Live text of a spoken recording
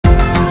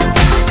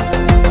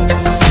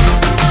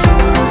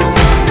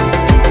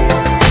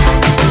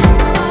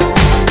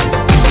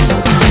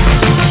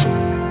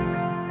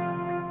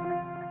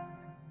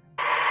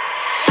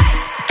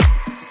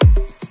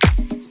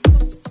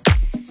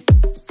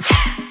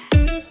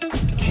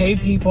Hey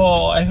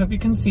people, I hope you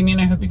can see me and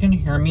I hope you can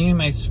hear me.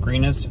 My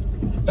screen is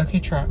okay.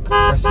 Truck.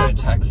 FRISCO,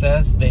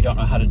 Texas. They don't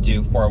know how to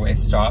do four-way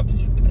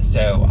stops,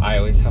 so I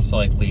always have to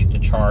like lead the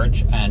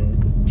charge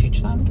and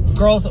teach them.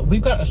 Girls,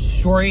 we've got a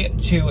story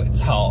to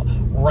tell.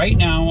 Right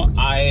now,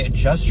 I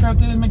just drove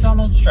through the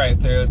McDonald's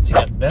drive-thru to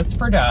get this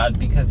for Dad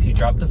because he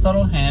dropped a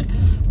subtle hint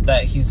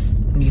that he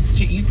needs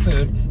to eat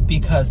food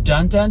because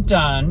dun dun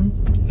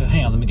dun.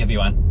 Hang on, let me give you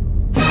one.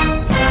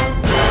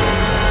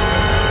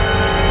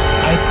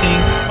 I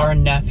think our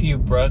nephew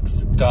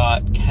Brooks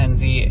got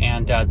Kenzie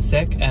and Dad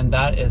sick, and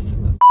that is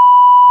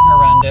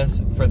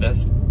horrendous for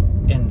this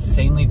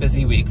insanely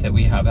busy week that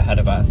we have ahead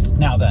of us.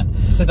 Now then,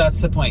 so that's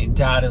the point.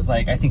 Dad is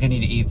like, I think I need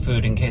to eat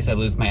food in case I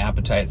lose my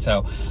appetite.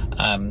 So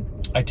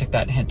I took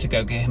that hint to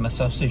go get him a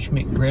sausage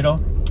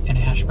McGriddle and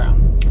a hash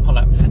brown. Hold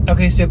on.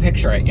 Okay, so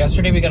picture it.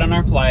 Yesterday we got on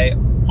our flight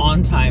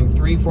on time,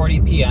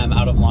 3:40 p.m.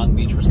 out of Long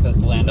Beach. We're supposed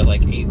to land at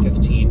like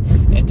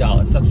 8:15 in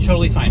Dallas. That's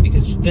totally fine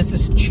because this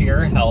is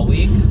cheer hell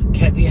week.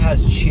 Kenzie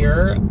has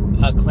cheer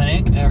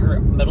clinic at her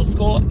middle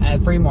school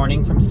every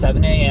morning from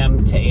 7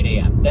 a.m. to 8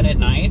 a.m. Then at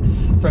night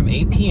from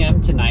 8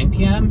 p.m. to 9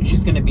 p.m.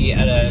 she's going to be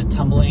at a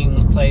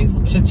tumbling place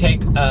to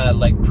take a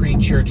like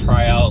pre-cheer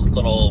tryout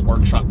little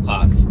workshop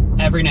class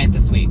every night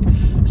this week.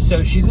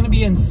 So she's going to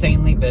be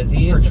insanely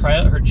busy.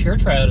 Her cheer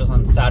tryout is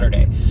on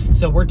Saturday.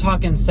 So we're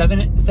talking 7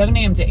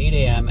 a.m. to 8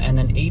 a.m. and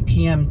then 8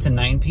 p.m. to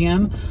 9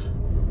 p.m.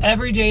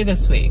 every day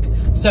this week.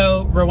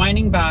 So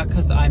rewinding back,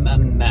 because I'm a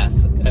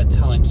mess at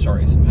telling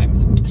stories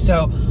sometimes.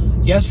 So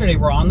yesterday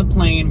we're on the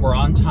plane, we're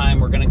on time,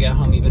 we're gonna get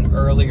home even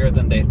earlier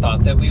than they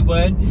thought that we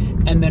would.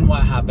 And then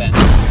what happened?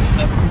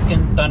 A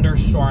freaking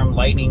thunderstorm,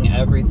 lightning,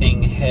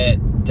 everything hit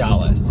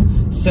Dallas.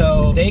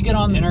 So they get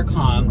on the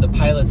intercom, the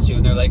pilots do,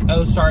 and they're like,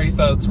 oh, sorry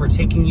folks, we're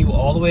taking you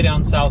all the way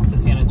down south to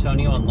San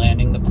Antonio and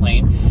landing the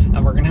plane,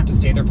 and we're gonna have to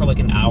stay there for like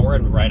an hour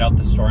and ride out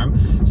the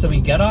storm. So we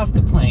get off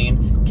the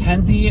plane.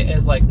 Kenzie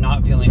is like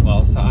not feeling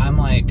well, so I'm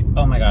like,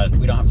 oh my god,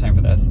 we don't have time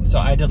for this. So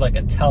I did like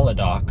a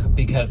teledoc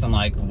because I'm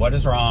like, what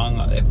is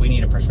wrong? If we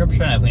need a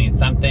prescription, if we need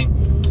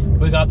something,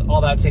 we got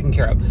all that taken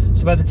care of.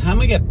 So by the time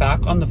we get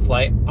back on the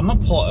flight, I'm gonna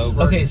pull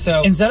over. Okay,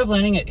 so instead of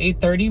landing at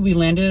 8:30, we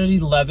landed at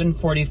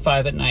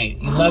 11:45 at night.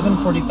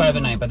 11:45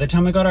 at night. By the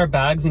time we got our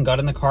bags and got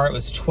in the car, it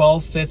was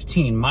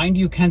 12:15. Mind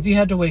you, Kenzie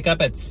had to wake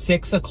up at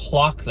 6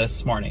 o'clock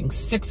this morning.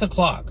 6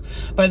 o'clock.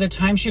 By the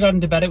time she got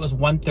into bed, it was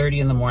 1:30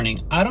 in the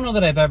morning. I don't know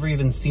that I've ever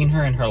even seen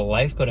her in her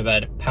life go to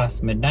bed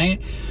past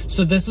midnight.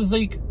 So this is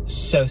like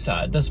so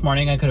sad. This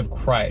morning I could have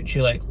cried.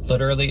 She like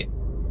literally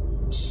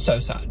so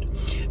sad.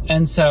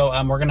 And so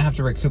we're gonna have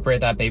to recuperate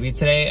that baby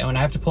today, and when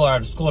I have to pull her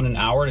out of school in an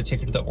hour to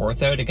take her to the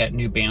ortho to get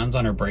new bands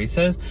on her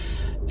braces,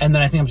 and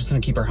then I think I'm just gonna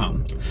keep her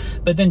home.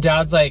 But then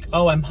Dad's like,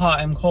 oh, I'm hot,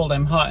 I'm cold,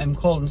 I'm hot, I'm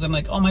cold. And so I'm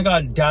like, oh my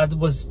god, Dad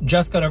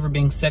just got over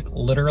being sick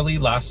literally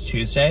last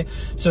Tuesday,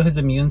 so his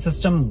immune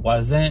system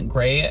wasn't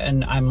great,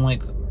 and I'm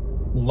like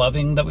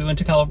loving that we went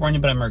to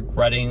California, but I'm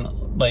regretting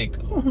like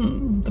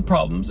the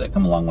problems that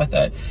come along with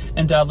it.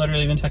 And Dad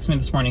literally even texted me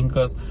this morning. He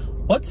goes,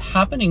 what's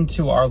happening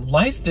to our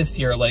life this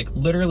year? Like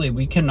literally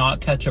we cannot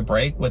catch a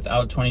break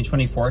without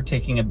 2024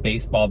 taking a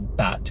baseball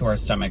bat to our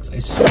stomachs. I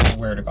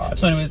swear to God.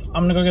 So anyways,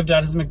 I'm gonna go give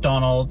Dad his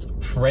McDonald's,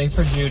 pray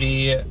for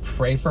Judy,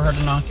 pray for her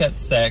to not get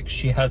sick.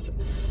 She has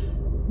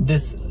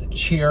this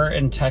cheer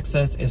in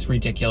Texas is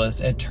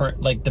ridiculous.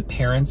 Like the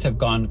parents have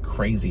gone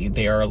crazy.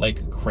 They are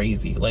like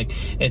crazy. Like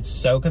it's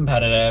so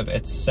competitive.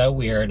 It's so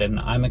weird. And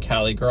I'm a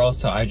Cali girl,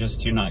 so I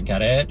just do not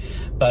get it.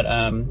 But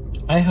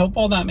I hope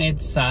all that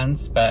made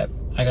sense. But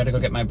I gotta go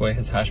get my boy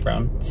his hash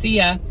brown. See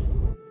ya.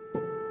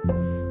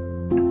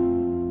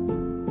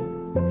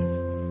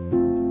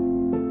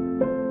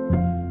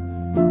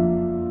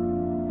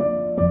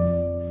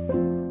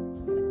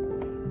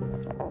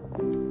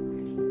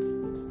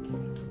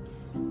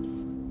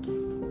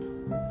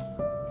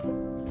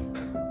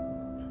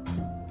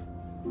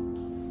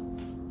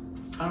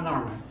 I don't know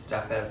where my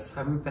stuff is. I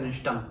haven't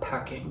finished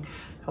unpacking.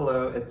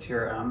 Hello, it's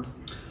your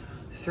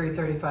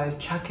 3:35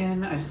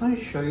 check-in. I just want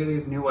to show you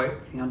these new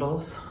white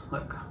sandals.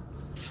 Look.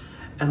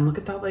 And look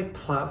at that like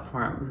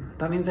platform.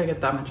 That means I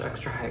get that much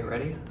extra height.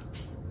 Ready?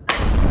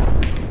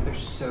 They're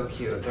so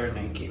cute. They're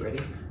Nike.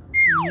 Ready?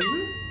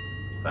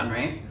 Fun,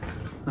 right?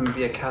 Let me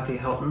be a Kathy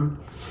Hilton.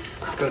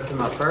 Go through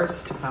my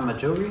purse to find my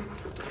jewelry.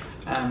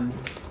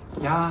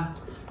 Yeah,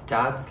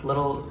 Dad's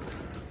little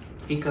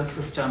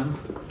ecosystem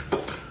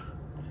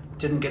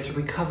didn't get to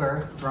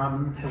recover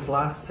from his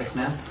last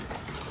sickness,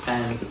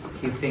 and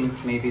he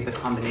thinks maybe the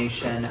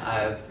combination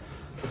of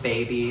the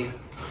baby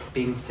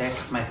being sick,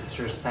 my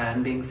sister's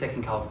son being sick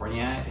in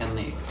California and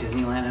like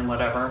Disneyland and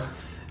whatever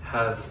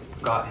has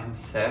got him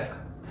sick.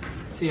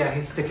 So yeah,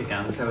 he's sick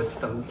again. So it's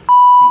the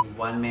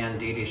one-man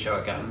duty show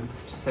again.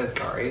 So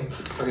sorry.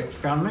 Okay,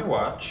 found my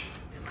watch,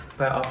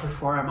 but I'll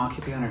perform. I'll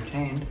keep you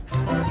entertained.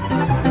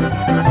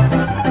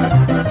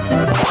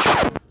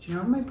 Do you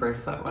know where my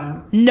bracelet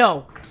went?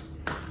 No.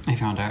 I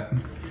found out.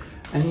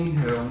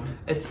 Anywho,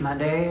 it's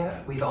Monday.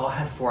 We've all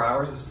had 4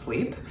 hours of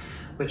sleep,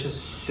 which is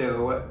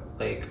so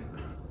like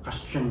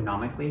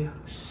astronomically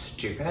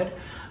stupid.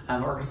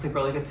 We're gonna sleep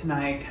really good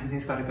tonight.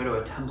 Kenzie's got to go to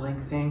a tumbling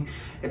thing.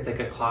 It's like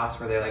a class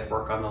where they like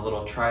work on the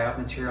little tryout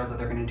material that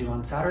they're gonna do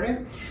on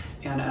Saturday.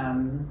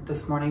 And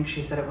this morning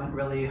she said it went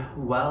really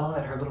well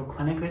at her little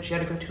clinic that she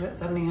had to go to at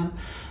 7 a.m.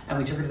 And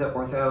we took her to the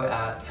ortho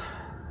at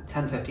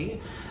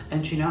 10:50,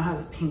 and she now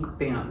has pink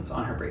bands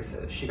on her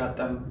braces. She got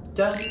them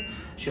done.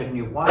 She got a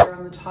new wire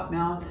on the top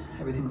mouth.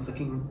 Everything's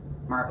looking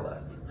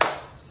marvelous.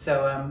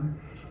 So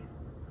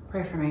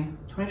pray for me.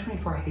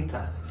 2024 hates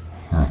us.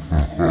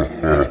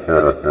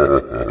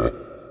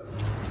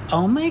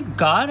 Oh my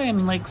God,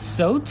 I'm like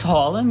so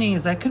tall in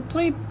these. I could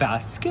play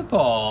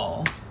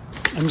basketball.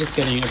 I'm just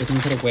getting everything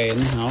put away in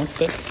the house,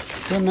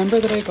 but remember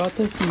that I got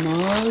this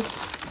mug?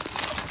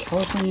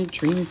 California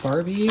Dream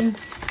Barbie.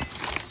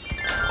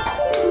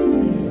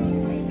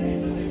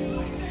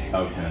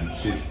 Okay,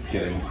 she's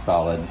getting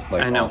solid,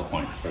 like, I know. all the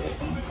points for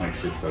this one. Like,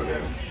 she's so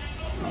good.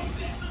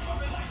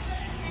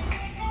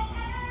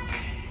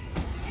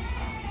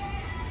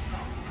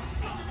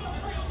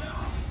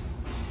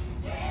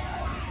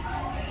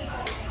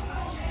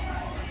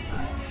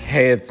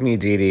 Hey, it's me,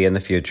 Dee Dee, in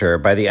the future.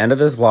 By the end of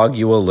this vlog,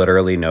 you will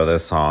literally know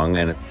this song,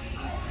 and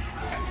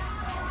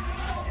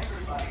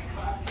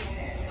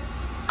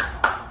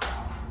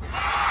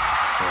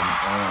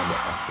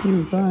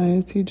You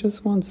guys, you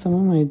just want some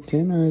of my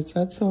dinner. Is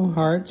that so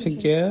hard to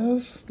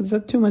give? Is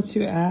that too much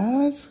to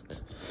ask?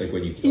 Like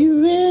when you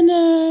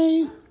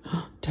Irene!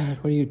 Dad,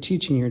 what are you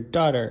teaching your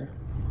daughter?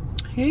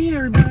 Hey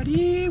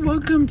everybody,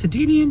 welcome to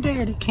Dee Dee and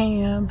Daddy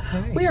Cam.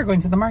 Hey. We are going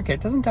to the market.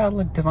 Doesn't Dad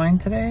look divine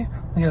today?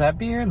 Look at that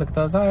beard, look at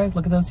those eyes,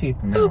 look at those teeth.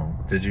 No.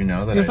 Boop. Did you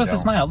know that You're supposed to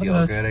smile. Look at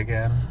those. Good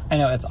again? I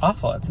know, it's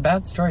awful. It's a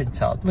bad story to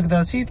tell. Look at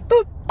those teeth.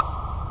 Boop.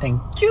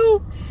 Thank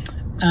you.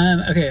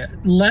 Okay,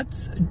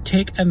 let's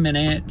take a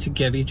minute to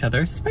give each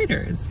other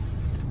spiders.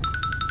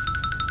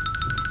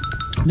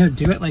 No,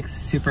 do it like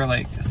super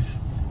like,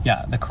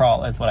 yeah, the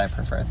crawl is what I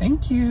prefer.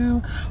 Thank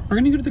you. We're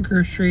gonna go to the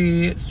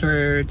grocery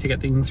store to get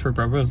things for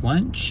Bro's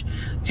lunch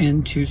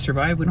and to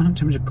survive. We don't have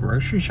time to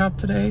grocery shop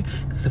today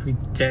because if we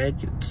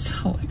did, you'd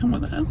totally come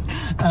with us.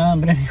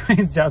 But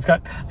anyways, Dad's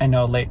got, I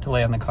know, late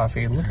delay on the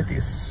coffee. Look at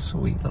these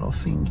sweet little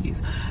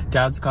fingies.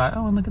 Dad's got,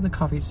 oh, and look at the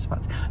coffee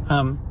spots.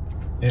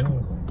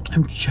 Ew.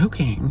 I'm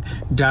joking.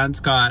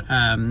 Dad's got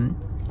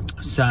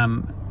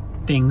some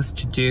things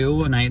to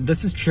do, and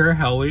this is Cheer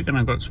Hell Week, and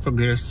I got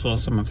spaghetti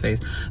sauce on my face,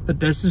 but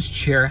this is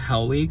Cheer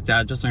Hell Week.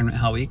 Dad just learned what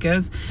Hell Week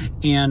is,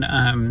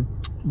 and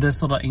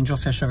this little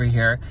angelfish over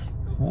here,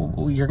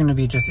 you're going to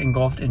be just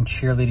engulfed in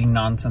cheerleading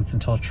nonsense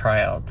until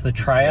tryout. The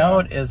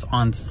tryout is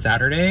on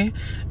Saturday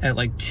at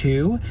like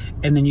 2,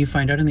 and then you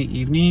find out in the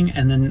evening,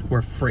 and then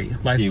we're free.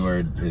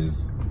 Keyword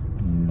is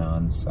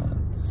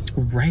nonsense.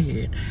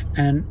 Right.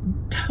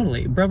 And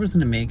totally, Bro's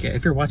gonna make it.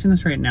 If you're watching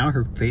this right now,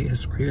 her fate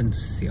is even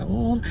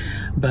sealed.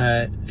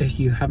 But if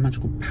you have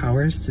magical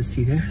powers to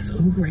see this,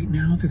 oh, right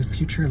now through the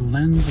future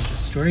lens of the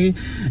story,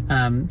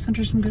 send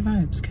her some good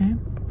vibes, okay?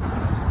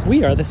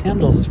 We are the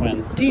Sandals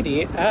twin. Dee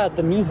Dee, add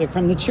the music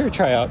from the cheer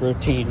tryout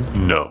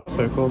routine. no.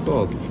 Circle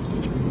gold.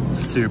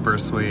 Super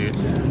sweet.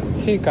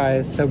 Hey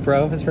guys, so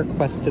Bro has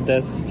requested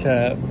this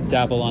to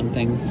dabble on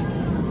things.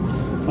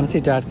 Want to see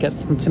Dad get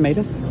some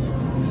tomatoes?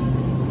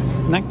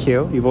 Isn't that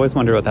cute? You've always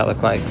wondered what that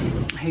looked like.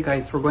 Hey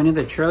guys, we're going to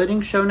the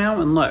cheerleading show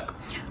now, and look,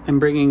 I'm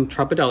bringing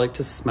Tropidelic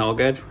to smell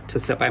good, to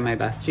sit by my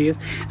besties,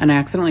 and I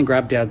accidentally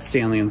grabbed Dad's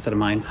Stanley instead of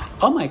mine.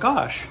 Oh my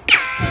gosh.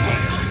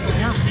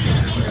 Yeah.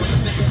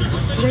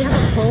 Do they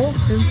have a pole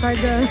inside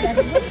the...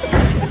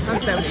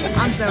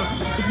 I'm so,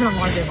 it's been a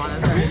long day on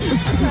it.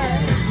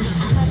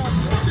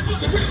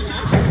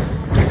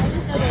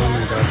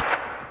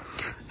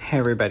 Hey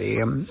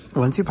everybody,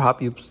 once you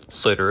pop, you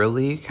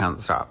literally can't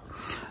stop.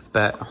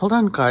 But hold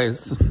on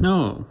guys,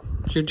 no,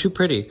 you're too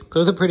pretty.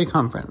 Go to the pretty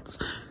conference.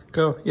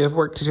 Go, you have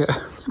work to do.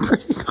 The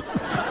pretty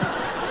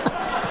conference.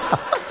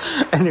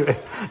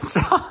 Anyways,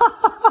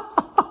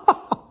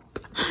 stop.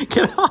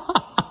 Get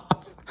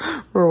off.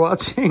 We're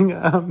watching,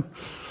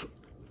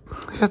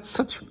 we had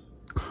such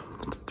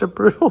a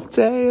brutal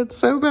day. It's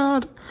so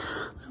bad.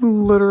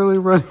 I'm literally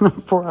running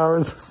on 4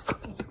 hours of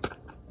sleep.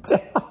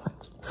 Dad,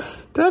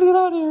 get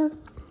out of here.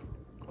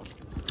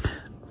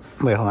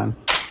 Wait, hold on.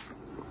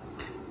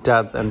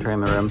 Dad's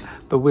entering the room,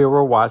 but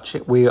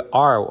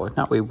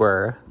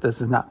this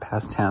is not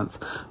past tense.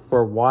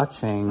 We're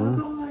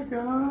watching. Oh my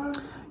God.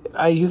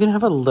 You can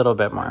have a little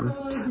bit more,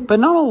 but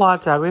not a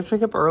lot, Dad. We have to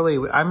wake up early.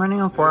 I'm running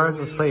on 4 hours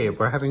of sleep.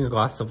 We're having a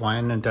glass of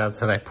wine, and Dad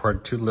said I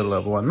poured too little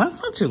of one. That's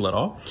not too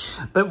little,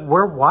 but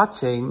we're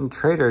watching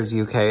Traders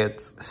UK.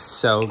 It's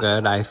so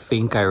good. I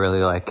think I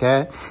really like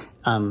it.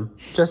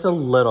 Just a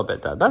little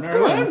bit, Dad. That's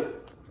good.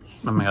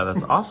 Oh my God,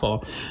 that's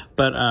awful.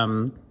 But,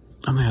 oh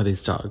my God,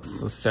 these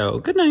dogs. So,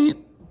 good night.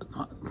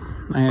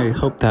 I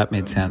hope that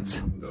made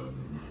sense.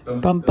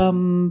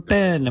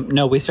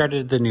 No, we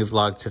started the new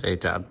vlog today,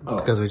 Dad,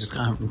 because we just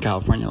got home from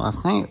California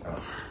last night.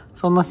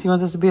 So unless you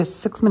want this to be a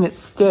 6-minute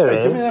story.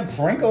 Hey, give me that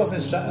Pringles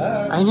and shut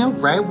up. I know,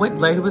 right? What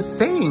Lady was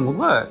saying.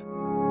 Look.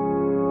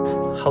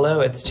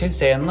 Hello, it's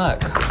Tuesday, and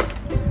look.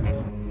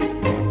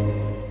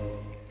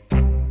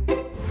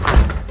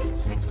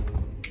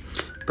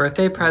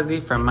 Birthday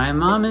present from my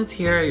mom is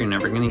here. You're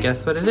never gonna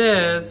guess what it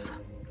is.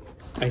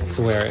 I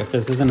swear, if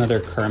this is another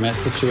Kermit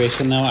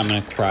situation though, I'm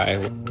gonna cry.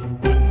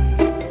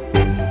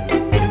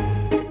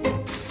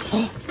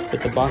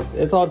 But the box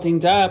is all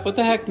dinged up. What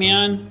the heck,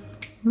 man?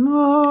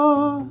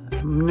 Oh,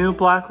 new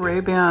black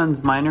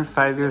Ray-Bans. Mine are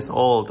 5 years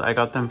old. I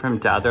got them from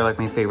Dad. They're like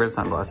my favorite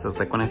sunglasses.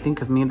 Like when I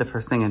think of me, the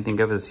first thing I think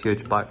of is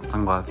huge black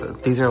sunglasses.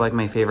 These are like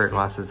my favorite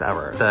glasses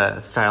ever. The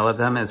style of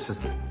them is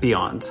just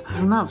beyond.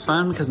 Isn't that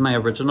fun? Because my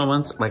original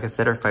ones, like I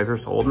said, are 5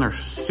 years old and they're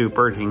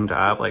super dinged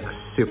up, like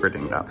super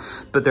dinged up.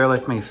 But they're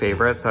like my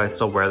favorite, so I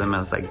still wear them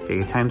as like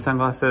daytime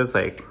sunglasses,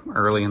 like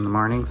early in the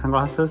morning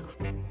sunglasses.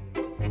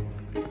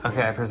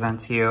 Okay, I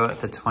present to you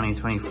the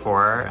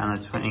 2024 and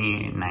the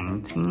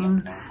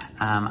 2019.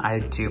 I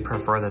do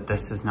prefer that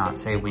this does not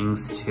say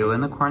Wings 2 in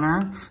the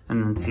corner.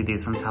 And then see,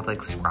 these ones have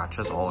like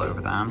scratches all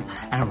over them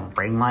and a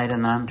ring light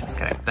in them. Just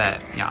kidding.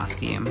 But yeah,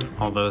 see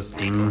all those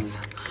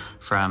dings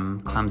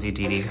from Clumsy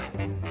Dee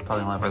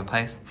falling all over the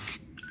place.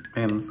 I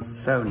am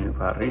so new,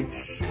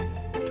 Paris.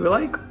 Do you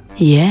like?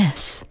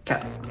 Yes.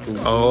 Okay.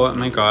 Oh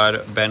my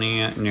God,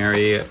 Benny,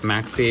 Neri,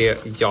 Maxie,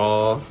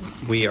 y'all,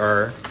 we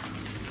are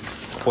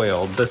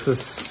spoiled. This is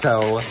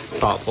so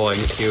thoughtful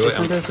and cute.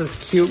 And this is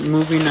cute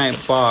movie night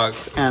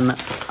box, and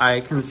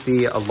I can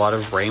see a lot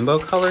of rainbow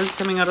colors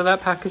coming out of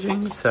that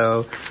packaging,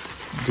 so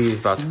Dee's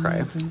about to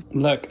cry.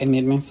 Look, I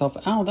made myself,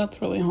 ow,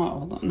 that's really hot,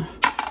 hold on.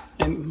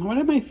 And what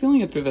am I feeling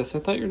it through this? I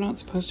thought you're not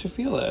supposed to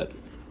feel it.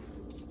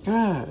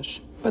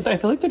 Gosh. But I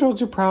feel like the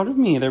dogs are proud of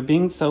me. They're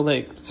being so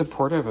like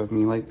supportive of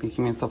me, like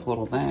making myself a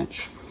little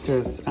lunch.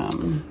 Because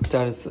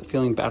Dad is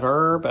feeling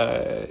better,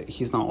 but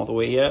he's not all the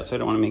way yet, so I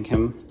don't want to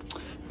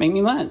make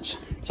me lunch.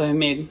 So I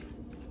made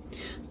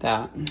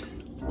that.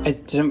 I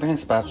didn't bring a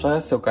spatula,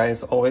 so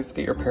guys, always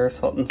get your Paris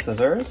Hilton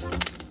scissors.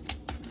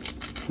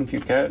 If you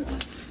get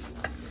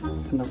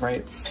in the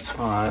right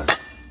spot,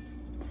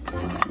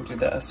 do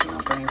this, you're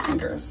not burning your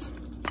fingers.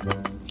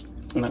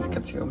 And then it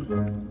gets you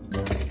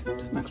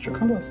some extra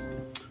combos.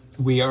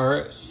 We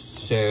are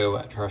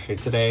so trashy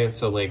today,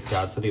 so like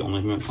Dad said the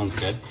only thing that sounds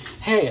good.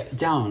 Hey,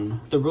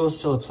 down, the rules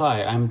still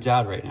apply. I'm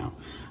Dad right now.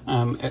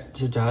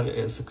 To Dad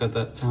is good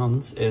that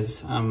sounds is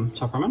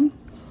top ramen.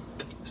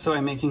 So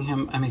I'm making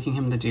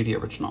him the Didi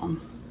original.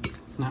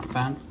 Not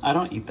fun. I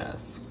don't eat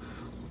this.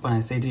 When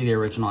I say Didi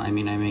original, I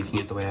mean I'm making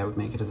it the way I would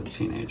make it as a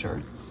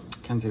teenager.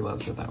 Kenzie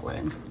loves it that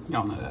way.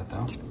 Y'all know that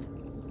though.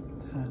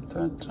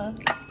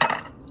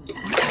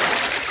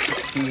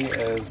 He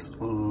is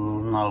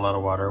not a lot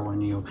of water.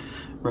 When you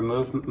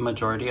remove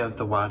majority of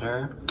the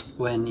water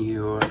when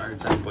you are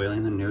done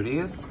boiling the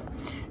noodles,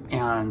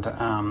 and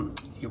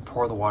you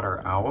pour the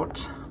water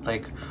out,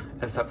 like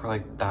except for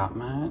like that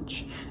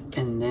much,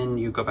 and then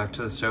you go back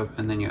to the stove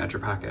and then you add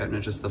your packet, and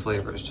it's just the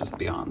flavor is just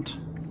beyond.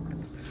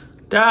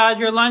 Dad,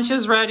 your lunch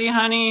is ready,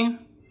 honey.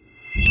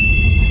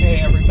 Hey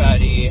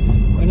everybody,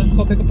 I'm gonna just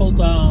go pick up a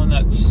loan.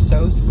 That's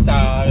so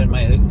sad. And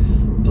my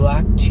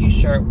black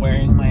t-shirt,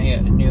 wearing my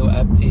new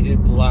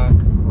updated black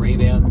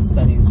Ray-Ban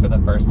sunnies for the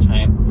first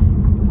time.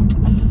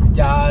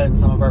 Dad and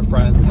some of our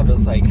friends have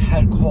this like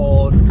head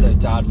cold, so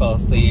Dad fell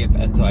asleep,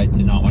 and so I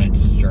did not want to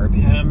disturb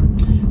him.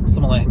 So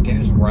I'm gonna let him get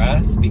his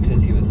rest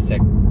because he was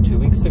sick 2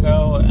 weeks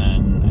ago,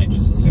 and I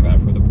just feel so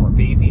bad for the poor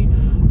baby.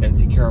 Gotta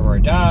take care of our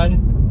dad,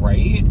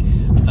 right?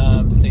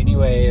 So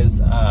anyways,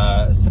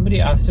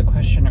 somebody asked a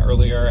question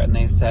earlier, and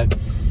they said,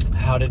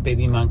 how did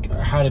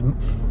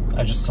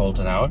I just sold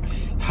it out.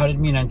 How did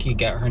Minunky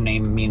get her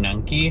name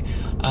Minunky?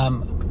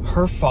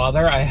 Her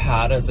father I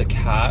had as a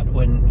cat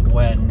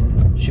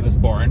when she was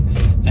born,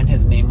 and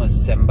his name was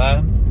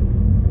Simba.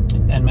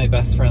 And my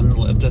best friend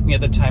lived with me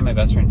at the time, my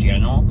best friend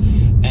Daniel,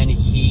 and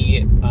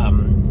he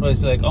would always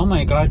be like, oh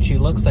my God, she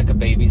looks like a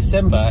baby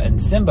Simba. And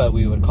Simba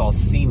we would call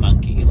sea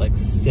monkey, like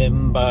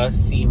Simba,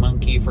 sea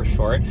monkey for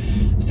short.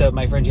 So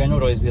my friend Daniel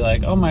would always be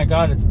like, oh my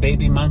God, it's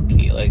baby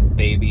monkey, like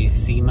baby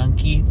sea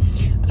monkey.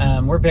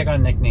 We're big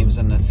on nicknames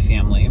in this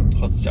family.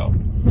 Hold still.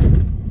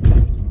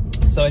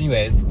 So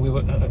anyways,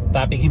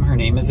 that became her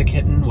name as a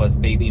kitten, was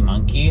Baby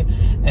Monkey.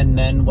 And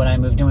then when I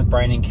moved in with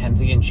Bryan and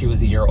Kenzie and she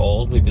was a year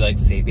old, we'd be like,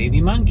 say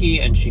Baby Monkey.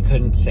 And she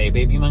couldn't say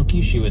Baby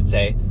Monkey. She would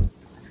say,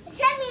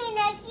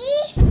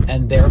 Minunky.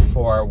 And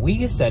therefore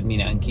we said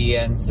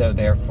Minunky. And so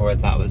therefore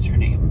that was her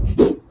name.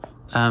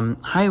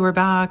 Hi, we're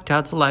back.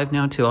 Dad's alive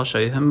now too. I'll show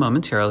you him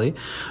momentarily.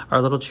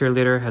 Our little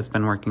cheerleader has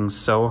been working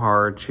so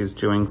hard. She's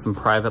doing some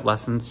private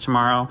lessons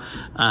tomorrow.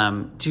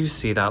 Do you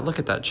see that? Look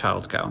at that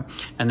child go.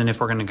 And then if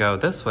we're gonna go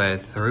this way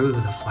through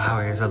the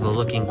flowers of the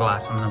looking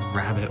glass on the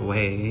rabbit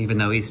way, even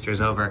though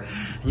Easter's over,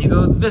 and you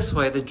go this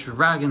way, the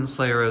dragon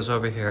slayer is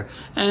over here,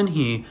 and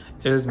he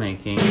is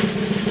making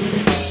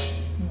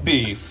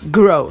beef.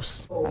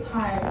 Gross.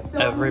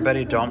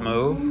 Everybody don't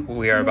move.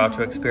 We are about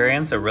to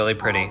experience a really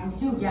pretty.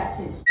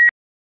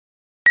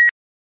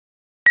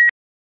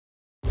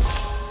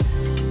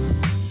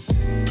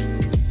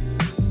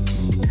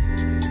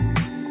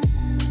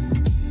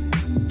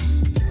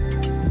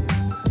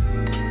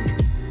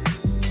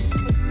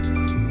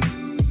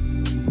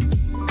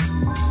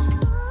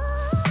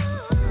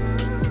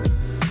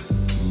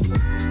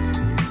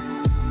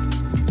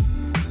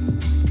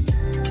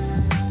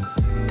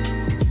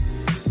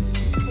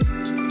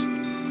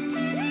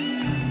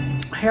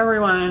 Hey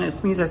everyone,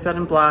 it's me, Dressed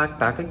in Black,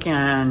 back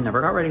again.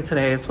 Never got ready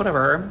today, it's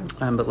whatever.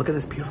 But look at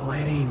this beautiful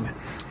lighting.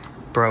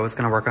 Bro is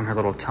gonna work on her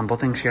little tumble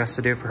thing she has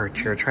to do for her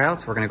cheer tryout,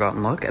 so we're gonna go out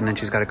and look, and then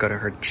she's gotta go to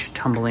her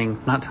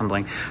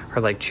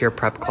her like cheer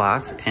prep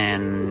class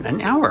in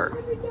an hour.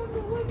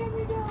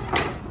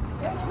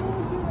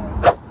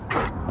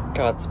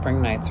 God,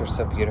 spring nights are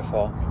so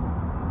beautiful.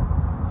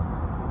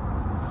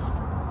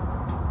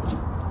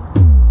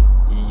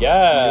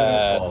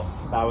 Yes!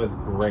 Beautiful. That was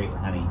great,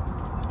 honey.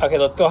 Okay,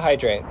 let's go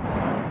hydrate.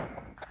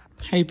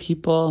 Hey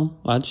people,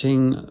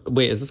 watching,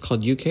 wait, is this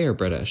called UK or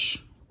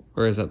British?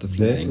 Or is that the same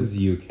thing? This is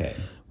UK.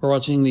 We're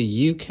watching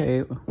the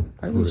UK,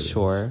 are we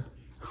sure?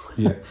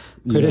 Yeah.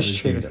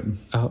 British cheers.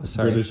 Oh,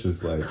 sorry. British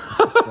is like...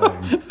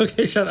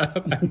 Okay, shut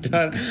up, I'm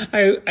done.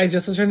 I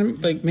just was trying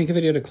to like make a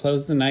video to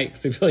close the night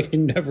because I feel like I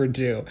never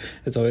do.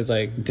 It's always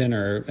like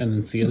dinner and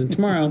then see you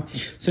tomorrow.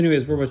 So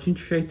anyways, we're watching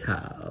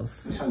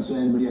Traitors. Cancel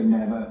anybody I've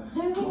never... I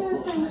don't think there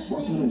was so much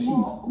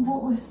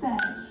what was said.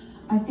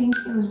 I think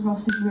it was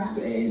Ross's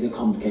reaction. It is a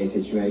complicated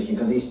situation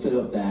because he stood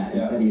up there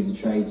and said he's a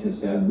traitor,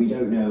 so we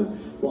don't know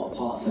what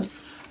parts of...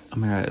 Oh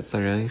my god, it's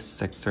literally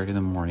 6:30 in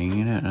the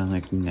morning and I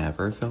like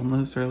never film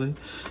this early.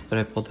 But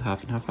I pulled the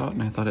half and half out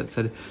and I thought it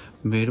said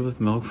made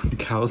with milk from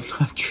cows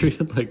not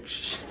treated like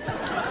shit.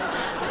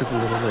 It's a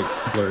little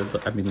like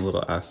blurred, I mean a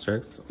little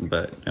asterisk,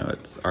 but no,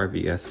 it's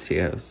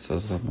RBSTO, so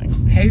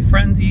something. Hey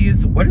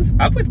frenzies, what is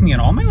up with me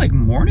and all my like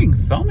morning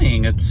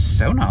filming? It's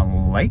so not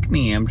like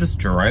me. I'm just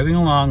driving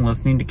along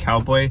listening to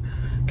Cowboy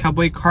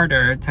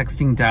Carter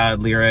texting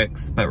dad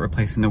lyrics, but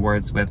replacing the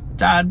words with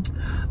dad.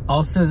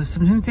 Also,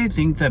 sometimes I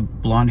think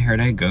that blonde hair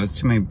dye goes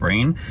to my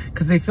brain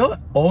because I feel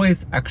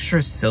always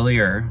extra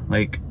sillier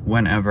like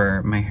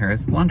whenever my hair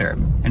is blonder.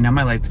 And now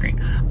my light's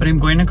green. But I'm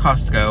going to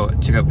Costco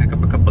to go pick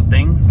up a couple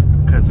things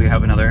because we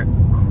have another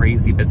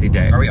crazy busy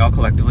day. Are we all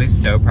collectively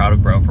so proud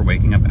of bro for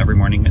waking up every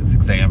morning at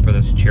 6 a.m. for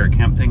this cheer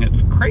camp thing?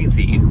 It's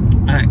crazy.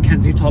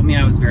 Kenzie told me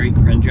I was very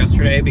cringe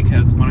yesterday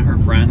because one of her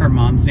friends, her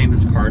mom's name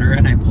is Carter,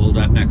 and I pulled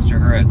up next to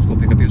her at school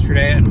pickup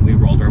yesterday and we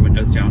rolled our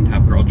windows down to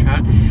have girl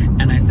chat.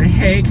 And I say,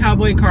 hey,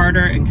 Cowboy Carter.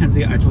 And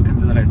Kenzie, I told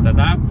Kenzie that I said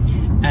that.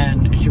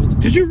 And she was like,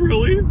 did you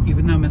really?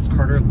 Even though Miss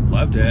Carter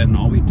loved it and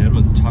all we did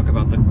was talk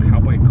about the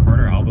Cowboy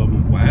Carter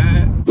album.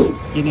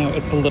 What? You know,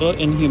 it's a little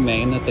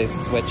inhumane that they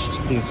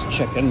switched these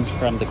chickens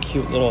from the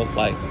cute little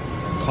like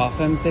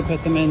coffins they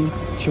put them in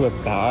to a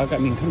bag. I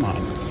mean, come on.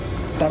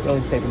 Is that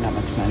really saving that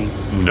much money?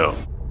 No.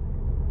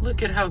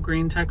 Look at how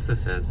green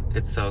Texas is.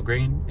 It's so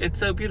green. It's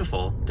so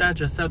beautiful. Dad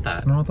just said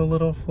that. And all the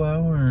little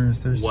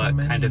flowers. There's what so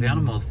many. kind of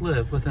animals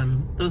live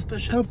within those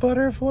bushes? A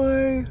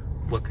butterfly.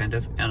 What kind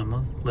of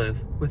animals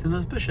live within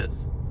those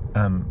bushes?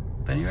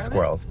 Bunny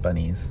Squirrels, rabbits?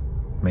 bunnies,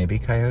 maybe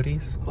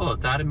coyotes. Cool,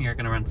 Dad and me are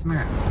gonna run some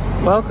errands.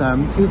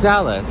 Welcome to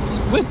Dallas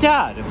with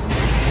Dad.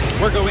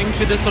 We're going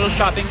to this little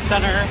shopping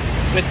center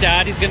with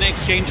Dad. He's gonna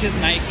exchange his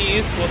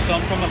Nikes. We'll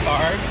film from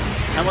afar.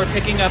 And we're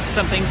picking up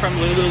something from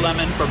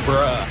Lululemon for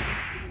bruh.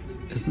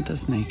 Isn't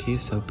this Nike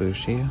so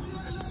bushy?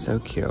 It's so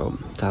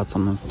cute. Dad's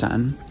almost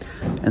done.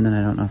 And then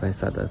I don't know if I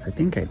said this. I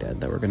think I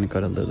did. That we're gonna go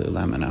to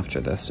Lululemon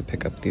after this to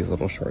pick up these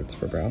little shorts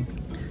for bro.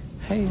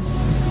 Hey.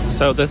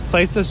 So this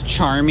place is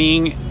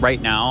charming right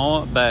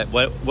now, but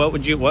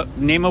what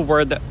name a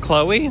word that,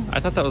 Chloe? I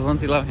thought that was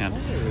Lindsay Lohan.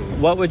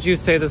 Oh. What would you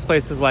say this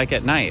place is like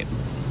at night?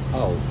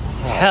 Oh,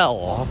 hell.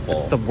 Awful.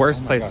 It's the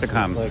worst place to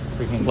come. It's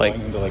like freaking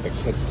going into like a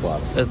kid's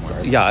club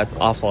somewhere. It's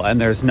awful. And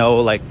there's no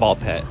like ball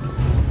pit.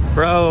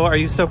 Bro, are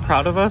you so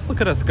proud of us?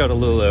 Look at us go to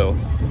Lulu.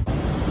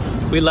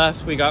 We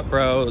left, we got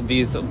bro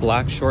these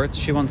black shorts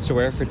she wants to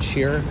wear for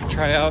cheer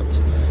tryout.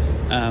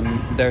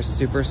 They're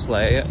super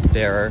slay.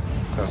 They're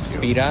so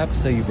speed up,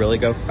 so you really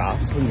go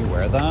fast when you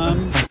wear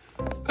them.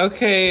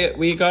 Okay,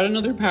 we got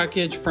another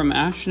package from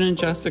Ashton and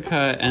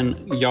Jessica,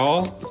 and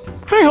y'all.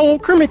 Hi, ho,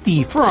 Kermit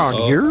the Frog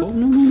here. Oh,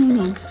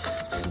 no.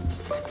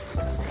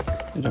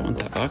 I don't want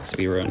that box to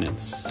be ruined.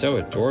 It's so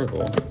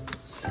adorable.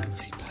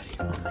 Scentsy buddy,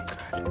 oh my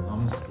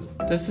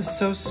god. This is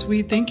so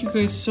sweet. Thank you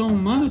guys so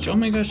much. Oh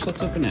my gosh,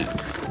 let's open it.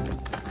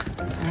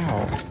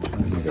 Wow. Oh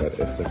my god,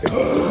 it's a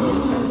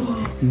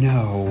big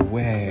No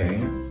way.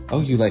 Right?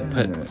 Oh, you like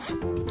put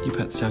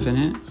stuff in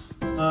it?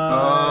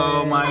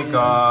 Oh my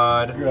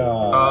god.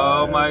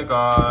 Oh my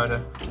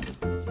god.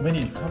 We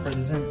need to cover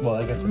this. Well,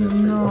 I guess it is for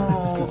you.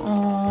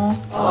 Oh.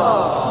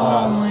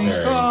 Oh my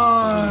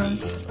gosh.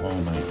 Sweet. Oh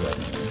my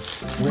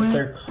goodness. With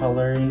their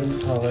coloring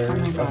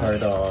colors of our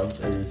dogs.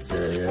 Are you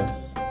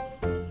serious?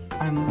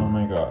 Oh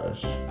my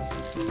gosh.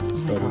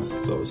 That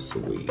is so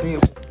sweet.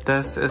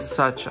 This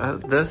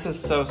is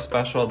so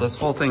special. This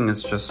whole thing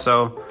is just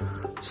so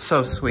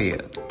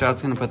sweet.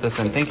 Dad's gonna put this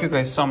in. Thank you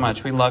guys so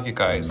much. We love you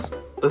guys.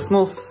 This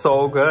smells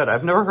so good.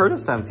 I've never heard of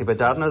Scentsy, but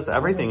Dad knows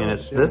everything in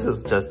it. This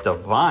is just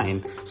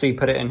divine. So you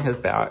put it in his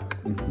back.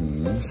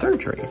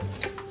 Surgery.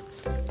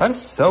 That is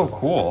so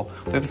cool.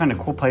 We have to find a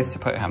cool place to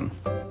put him.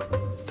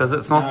 Does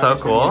it smell so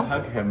cool?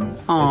 Hug him.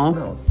 Aww. It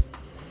smells.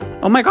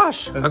 Oh my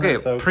gosh. Isn't Okay,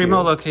 so primo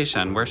cute?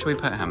 location. Where should we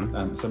put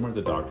him? Somewhere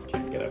the dogs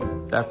can't get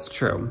him. That's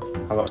true.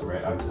 How about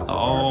right on top of Oh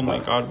our my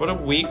butts? god, what a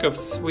week of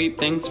sweet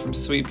things from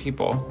sweet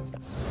people.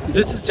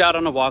 This is Dad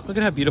on a walk. Look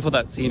at how beautiful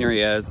that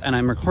scenery is. And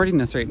I'm recording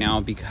this right now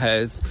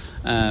because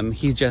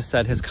he just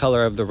said his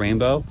color of the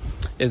rainbow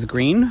is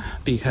green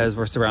because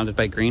we're surrounded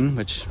by green,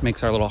 which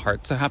makes our little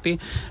heart so happy.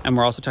 And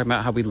we're also talking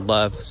about how we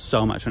love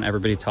so much when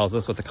everybody tells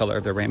us what the color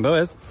of their rainbow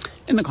is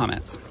in the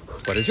comments.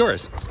 What is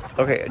yours?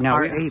 Okay, now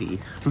we're 80.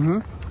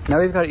 Now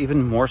we've got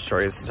even more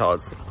stories to tell.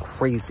 It's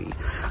crazy.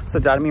 So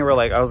Dad and me were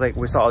like,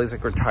 we saw all these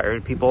like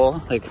retired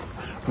people like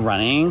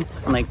running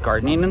and like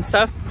gardening and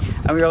stuff.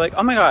 And we were like,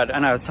 oh my God.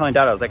 And I was telling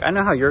Dad, I was like, I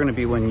know how you're gonna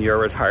be when you're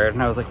retired.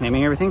 And I was like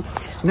naming everything.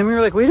 And then we were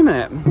like, wait a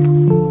minute.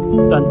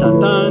 Dun, dun,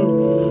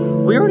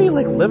 dun. We already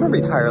like live a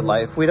retired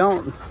life. We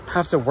don't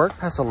have to work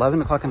past 11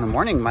 o'clock in the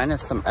morning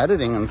minus some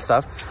editing and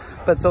stuff.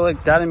 But so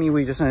like Dad and me,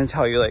 we just want to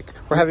tell you like,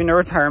 we're having a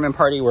retirement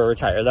party. We're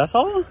retired. That's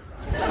all.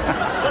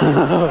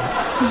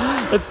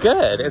 It's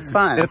good. It's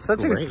fun. It's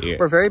such great.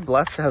 We're very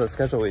blessed to have the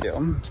schedule we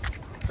do.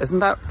 Isn't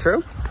that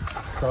true?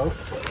 So,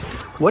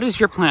 what is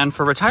your plan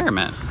for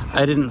retirement?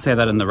 I didn't say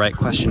that in the right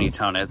question-y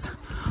tone. It's,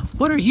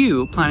 what are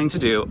you planning to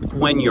do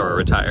when you're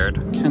retired?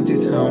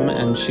 Kenzie's home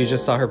and she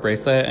just saw her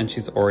bracelet and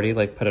she's already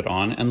like put it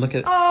on and look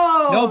at.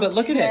 Oh. No, but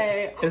look at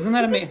it. Isn't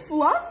that amazing?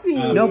 Fluffy.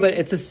 No, but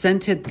it's a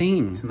scented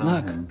thing.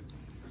 Look.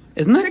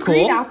 Isn't that cool?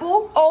 Green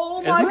apple.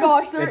 Oh my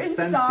gosh, they're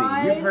inside.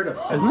 Scentsy. You've heard of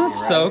Scentsy, isn't that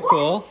so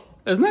cool?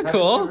 Isn't that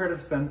cool? Have you heard of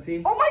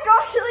Scentsy? Oh my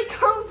gosh, it like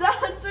comes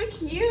out. It's so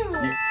cute.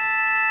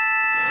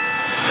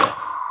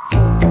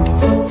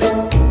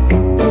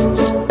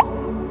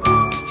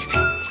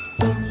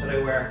 Should I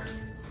wear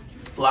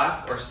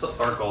black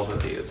or gold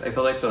with these? I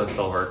feel like the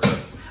silver.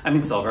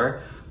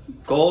 Silver.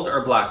 Gold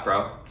or black,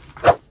 bro?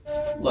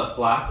 Look,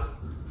 black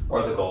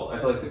or the gold. I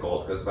feel like the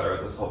gold goes better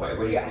with this whole vibe.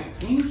 What do you think?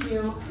 Thank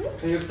you.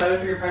 Are you excited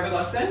for your private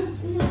lesson?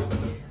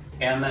 Mm-hmm.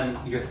 And then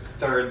your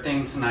third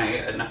thing tonight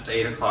at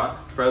 8 o'clock.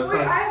 Wait,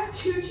 I have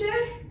 2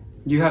 today?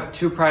 You have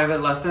 2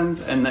 private lessons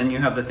and then you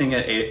have the thing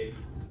at 8.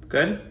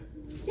 Good?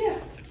 Yeah.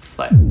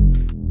 Slide.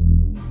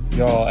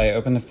 Y'all, I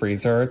opened the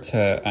freezer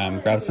to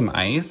grab some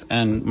ice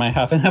and my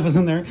half and half was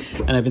in there.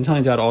 And I've been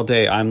telling Dad all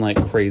day, I'm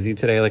like crazy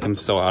today. Like I'm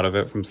so out of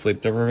it from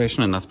sleep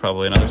deprivation and that's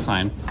probably another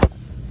sign.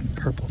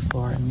 Purple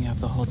floor and we have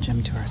the whole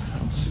gym to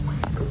ourselves.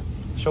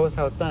 Show us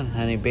how it's done,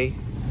 honey bee.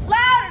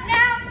 Louder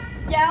now,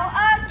 yell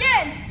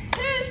again.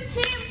 Whose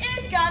team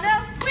is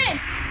gonna win?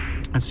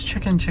 It's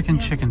chicken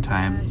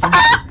time. This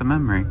is the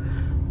memory.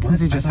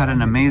 Kenzie just had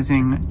an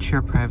amazing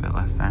cheer private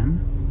lesson.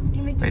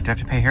 Wait, do I have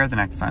to pay her the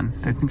next one?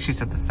 I think she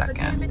said the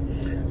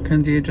second.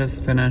 Kenzie just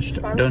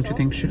finished. Don't you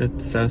think she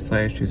did so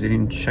slay? She's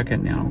eating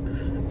chicken now.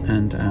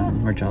 And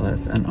we're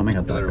jealous. And oh my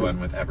God. Another one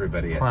with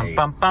everybody at 8.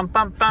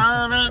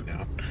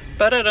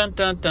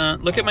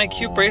 Look at my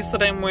cute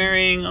bracelet I'm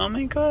wearing. Oh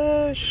my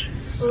gosh.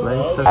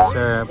 Slay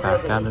sister,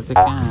 back at it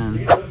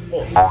again.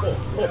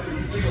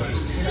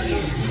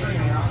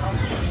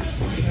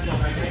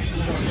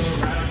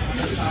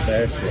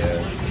 There she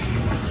is.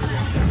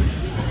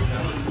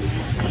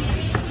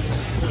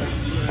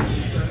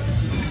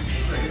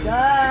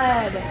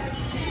 Good.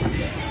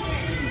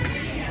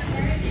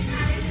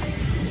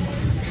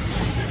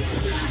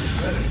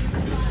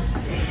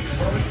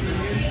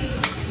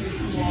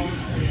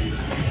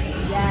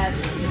 Yes.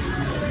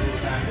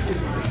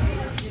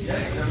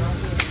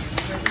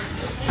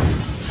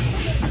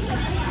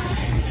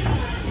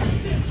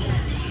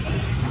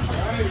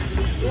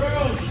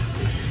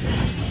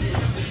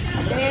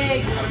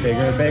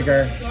 Big.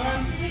 Bigger.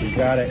 You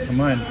got it.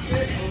 Come on.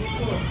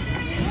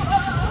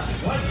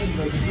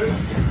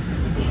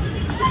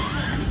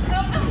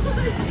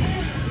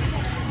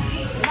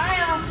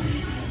 Smile.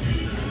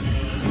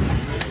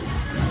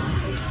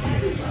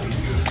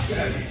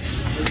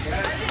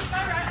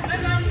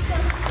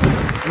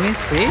 Let me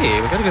see.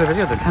 We gotta get a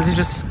video of that. Kenzie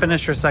just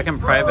finished her second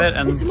private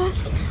and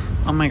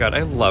oh my God,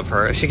 I love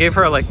her. She gave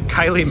her like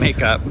Kylie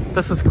makeup.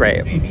 This was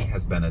great. Amy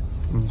has been a...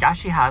 Yeah,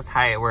 she has.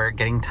 Hi, we're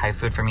getting Thai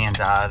food for me and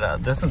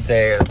Dad. This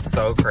day is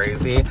so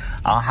crazy.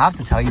 I'll have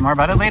to tell you more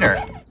about it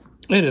later.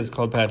 It is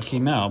called Pad Ki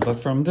Mao,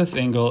 but from this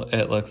angle,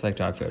 it looks like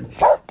dog food.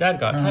 Dad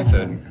got Thai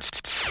food.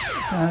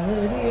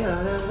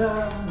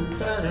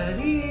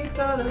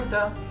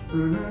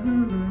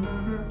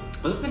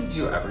 This thing I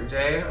do every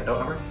day. I don't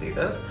ever see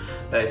this,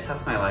 but I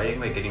test my lighting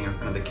by getting in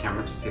front of the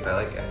camera to see if I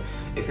like it.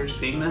 If you're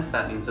seeing this,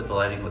 that means that the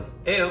lighting was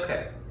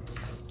A-okay.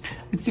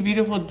 It's a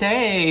beautiful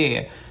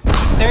day.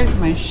 There's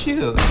my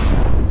shoes.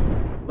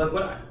 Look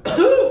what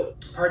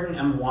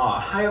Pardon-moi.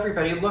 Hi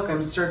everybody, look,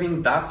 I'm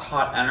serving That's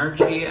Hot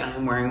Energy and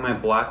I'm wearing my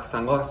black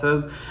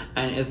sunglasses.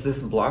 And is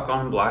this black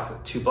on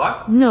black too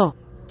black? No.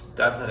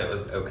 Dad said it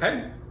was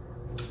okay.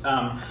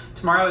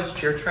 Tomorrow is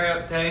cheer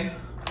tryout day.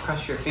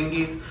 Cross your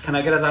fingies. Can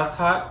I get a That's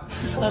Hot?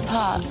 That's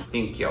hot.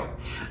 Thank you.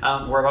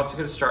 We're about to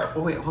go to start.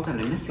 Oh wait, hold on,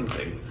 I'm missing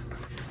things.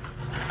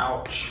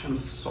 Ouch, I'm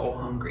so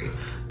hungry.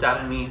 Dad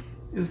and me,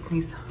 ooh,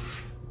 sneeze.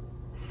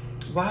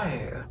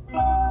 Why?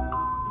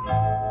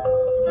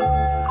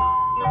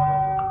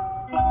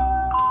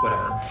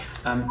 Whatever.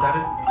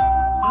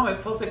 No,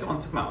 it feels like it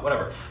wants to come out.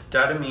 Whatever.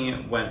 Dad and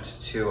me went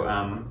to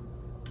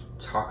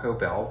Taco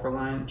Bell for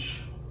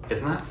lunch.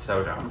 Isn't that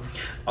so dumb?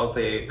 I was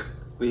like,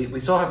 we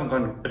still haven't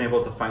been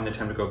able to find the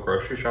time to go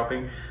grocery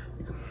shopping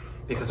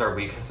because our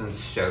week has been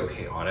so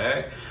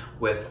chaotic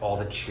with all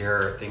the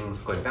cheer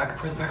things going back and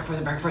forth, back and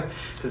forth, back and forth.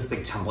 Because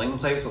the tumbling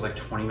place was like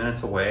 20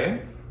 minutes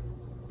away.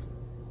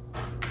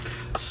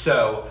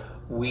 So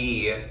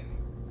we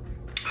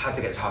had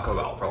to get Taco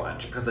Bell for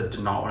lunch because I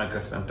did not want to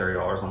go spend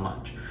 $30 on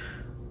lunch.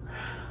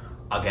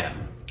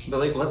 Again. But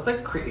like, let's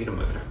like create a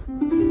mood.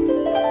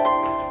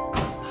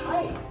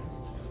 Hi.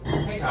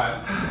 Hey,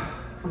 Todd.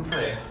 Come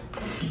play.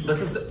 This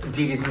is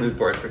Dee Dee's mood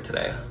board for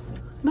today.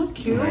 Not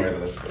cute. Oh my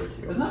God, that's so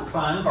cute. Isn't that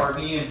fun?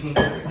 Barbie and pink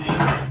and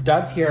everything.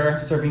 Dad's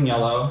here serving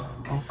yellow.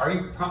 Do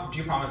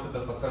you promise that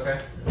this looks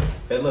okay?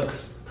 It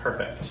looks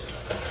perfect.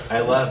 I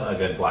love a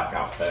good black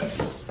outfit.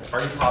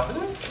 Are you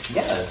positive?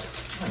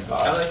 Yes. Oh my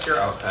God. I like your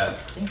outfit.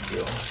 Thank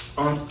you.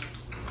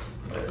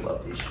 I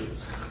love these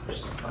shoes. They're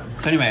so fun.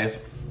 So anyways,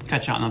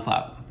 catch you on the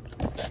flap.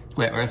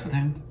 Wait, where's the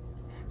thing?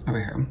 Over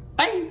here.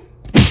 Bye.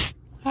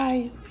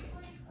 Hi.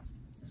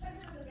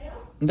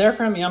 They're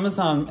from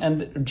Amazon,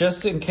 and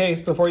just in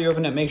case, before you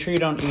open it, make sure you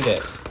don't eat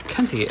it.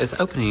 Kenzie is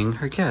opening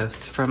her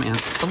gifts from Aunt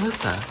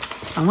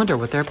Alyssa. I wonder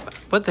what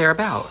they're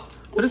about.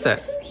 What is it?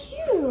 So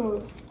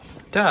cute.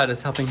 Dad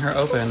is helping her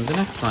open the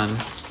next one.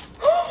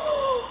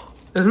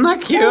 Isn't that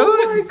cute?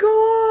 Oh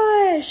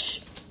my gosh!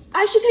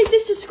 I should take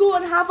this to school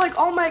and have like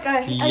all my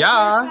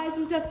yeah.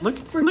 and stuff. Look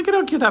at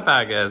how cute that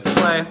bag is.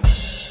 Play.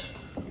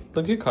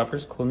 Look at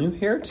Copper's cool new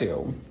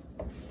hairdo.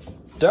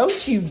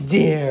 Don't you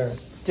dare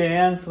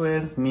dance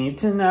with me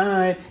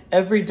tonight.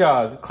 Every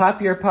dog,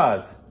 clap your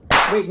paws.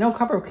 Wait, no,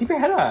 Copper, keep your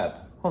head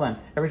up. Hold on.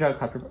 Every dog,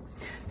 clap your paws.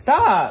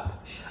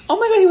 Stop! Oh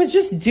my God, he was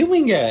just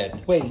doing it.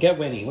 Wait, get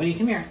Winnie. Winnie,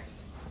 come here.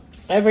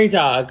 Every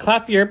dog,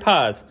 clap your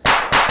paws.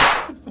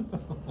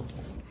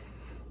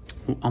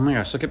 Oh my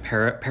gosh, look at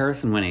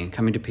Paris and Winnie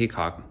coming to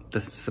Peacock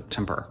this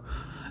September.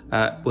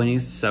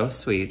 Winnie's so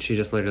sweet. She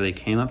just literally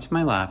came up to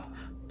my lap,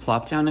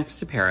 plopped down next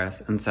to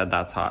Paris, and said,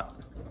 "That's hot."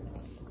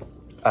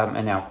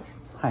 And now,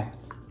 hi.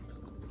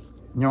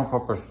 No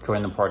Copper's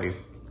joined the party.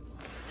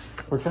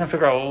 We're trying to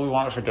figure out what we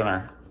want for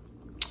dinner.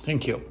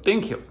 Thank you.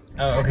 Thank you.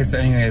 Oh, okay, so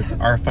anyways,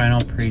 our final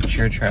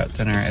pre-cheer tryout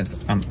dinner is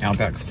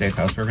Outback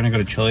Steakhouse. We're gonna go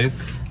to Chili's,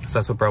 because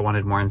that's what Bro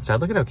wanted more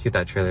instead. Look at how cute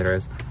that cheerleader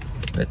is.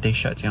 But they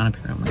shut down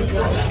apparently.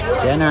 So.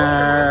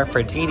 Dinner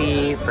for Dee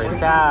Dee, for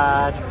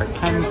Dad, for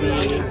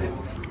Kenzie.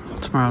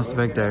 Tomorrow's the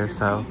big day,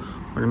 so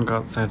we're gonna go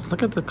outside.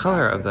 Look at the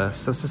color of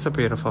this. This is a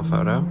beautiful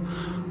photo.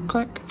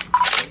 Click.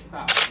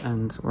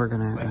 And we're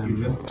gonna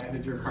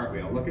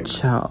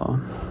chill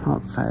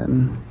outside.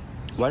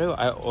 Why do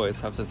I always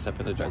have to step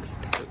in the jugs?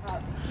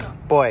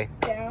 Boy.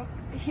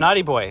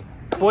 Naughty boy.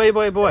 Boy,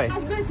 boy, boy.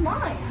 As good as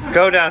mine.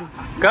 Go down.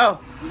 Go.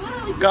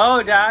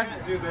 Go, Dad. I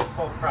can't do this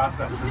whole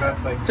process because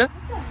that's like... Just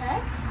What the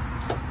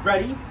heck?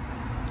 Ready,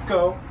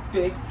 go,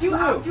 big Do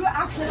blue. it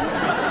actually.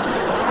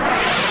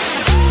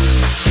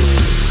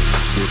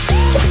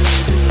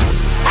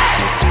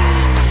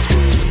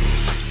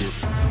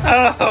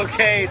 Oh,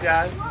 okay,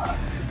 Dad.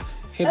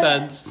 Hey,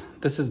 Buds.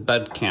 This is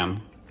Bud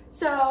Cam.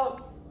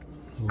 So,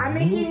 I'm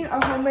making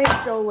a homemade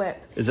Dole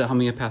Whip. Is it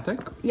homeopathic?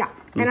 Yeah,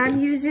 and I'm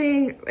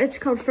using, it's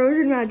called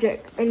Frozen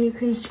Magic, and you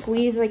can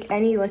squeeze like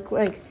any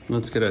liquid,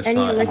 Let's get a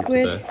any shot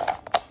liquid, into this.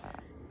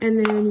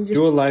 and then you just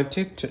Do a live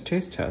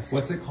taste test.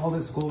 What's it called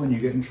at school when you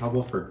get in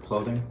trouble for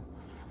clothing?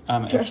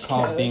 It's Dress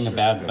called code. being a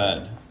bad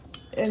bud.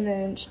 and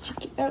then just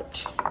check it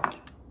out.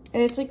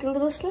 And it's like a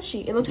little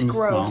slushy. It looks Can you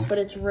gross, smell? but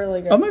it's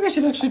really good. Oh my gosh,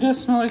 it actually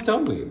does smell like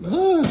dog weed.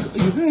 Look,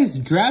 you guys,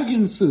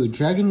 dragon food,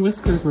 dragon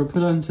whiskers were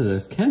put onto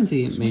this.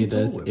 Kenzie made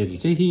this. It's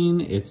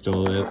tahine, it's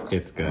Dole Whip,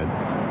 it's good.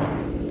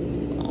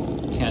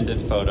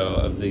 Candid photo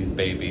of these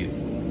babies.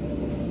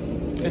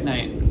 Good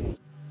night.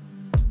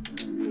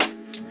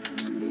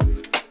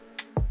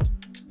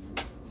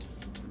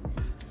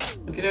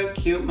 Look at how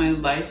cute my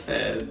life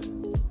is.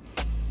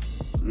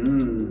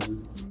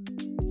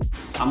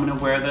 I'm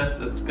gonna wear this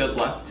as good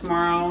luck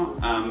tomorrow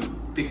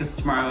because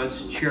tomorrow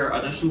is cheer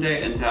audition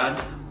day. And Dad,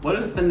 what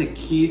has been the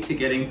key to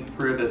getting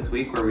through this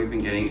week where we've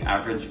been getting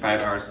average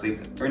 5 hours sleep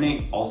every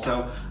night?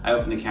 Also, I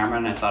opened the camera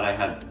and I thought I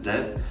had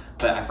zits,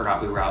 but I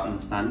forgot we were out in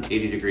the sun,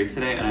 80 degrees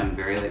today, and I'm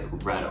very like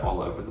red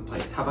all over the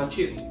place. How about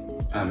you?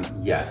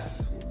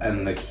 Yes.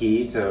 And the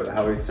key to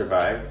how we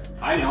survived?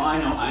 I know.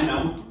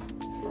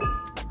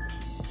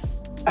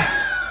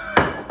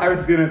 I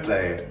was gonna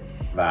say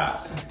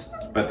that,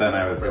 but then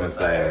I was gonna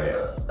say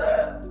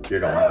you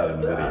don't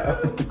want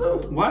that in video.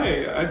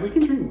 Why? We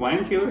can drink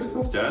wine Taylor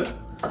Swift does.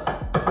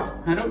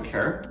 I don't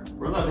care.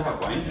 We're allowed to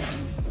have wine.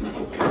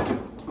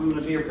 I'm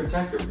gonna be your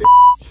protector,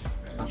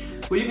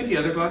 bitch. Will you get the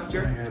other glass,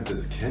 dear? I got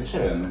this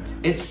kitchen.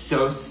 It's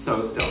so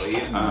silly.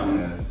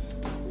 Yes.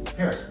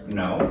 Here,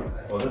 no.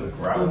 Well, this is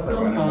grab the other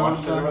one and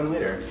watch the other one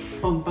later.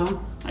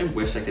 I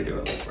wish I could do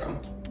it like bro.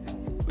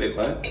 Wait,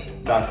 what?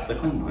 That's the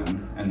clean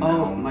one. And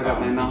Oh now my god,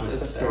 my you mouth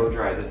just is sit so there.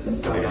 dry. This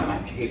is so dumb. I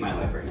hate my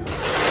life right now.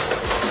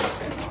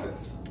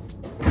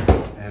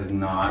 It is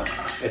not.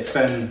 It's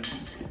been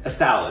A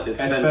salad.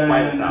 It's been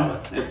quite a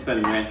salad. It's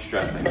been ranch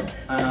dressing.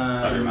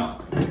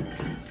 Buttermilk.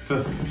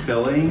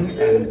 fulfilling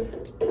and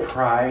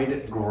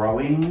pride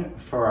growing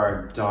for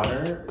our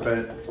daughter,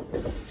 but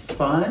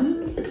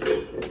fun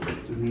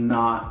is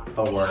not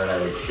a word I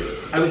would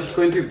choose. I was just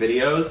going through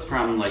videos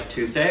from like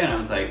Tuesday and I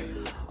was like,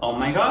 oh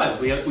my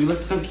god, we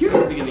looked so cute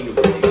at the beginning of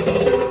the week.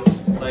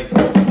 Like,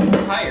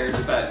 tired,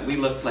 but we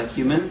looked like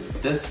humans.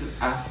 This,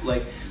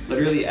 like,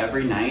 literally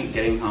every night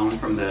getting home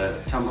from the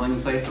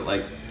tumbling place at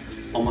like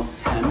almost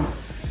 10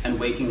 and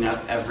waking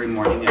up every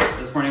morning.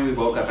 This morning we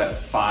woke up at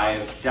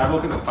 5. Dad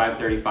woke up at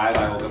 5:35,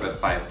 I woke up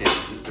at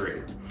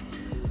 5:53.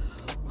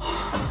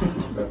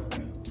 That's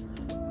me.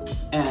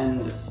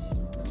 And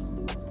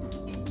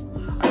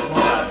I told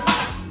Dad,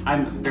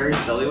 I'm very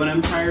silly when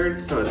I'm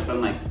tired, so it's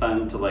been like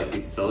fun to like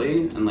be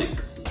silly and like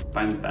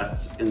find the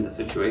best in the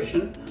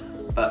situation.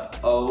 But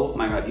oh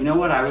my god, you know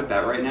what I would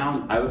bet right now?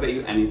 I would bet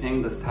you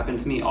anything, this has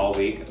happened to me all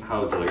week,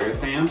 how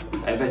delirious I am.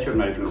 I bet you I'm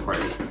not even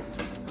recording.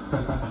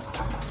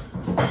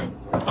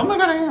 Oh my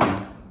god,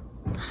 I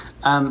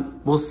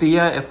am. We'll see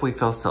ya if we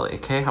feel silly,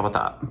 okay? How about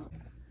that?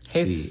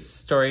 Hey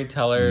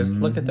storytellers,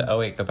 look at the, oh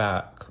wait, go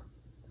back.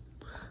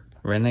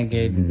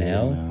 Renegade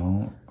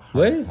Nail?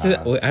 What is it?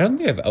 I don't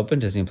think I've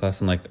opened Disney Plus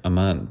in like a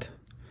month.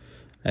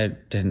 I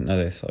didn't know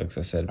they still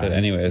existed. But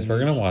anyways, we're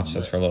gonna watch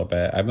this for a little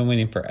bit. I've been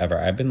waiting forever.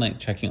 I've been like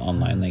checking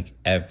online like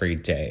every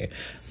day.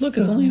 Look,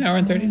 it's only an hour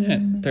and 30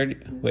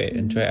 minutes. Wait,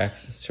 enjoy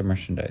access to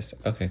merchandise.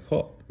 Okay,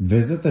 cool.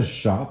 Visit the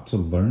shop to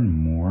learn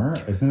more.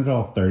 Isn't it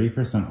all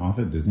 30% off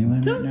at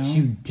Disneyland right now? Don't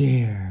you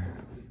dare.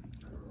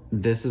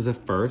 This is a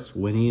first.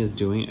 Winnie is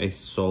doing a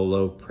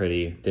solo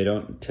pretty. They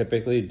don't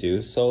typically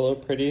do solo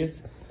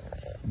pretties,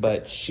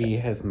 but she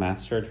has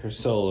mastered her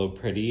solo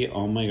pretty.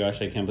 Oh my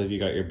gosh, I can't believe you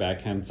got your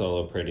backhand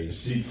solo pretty.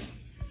 She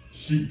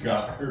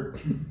got her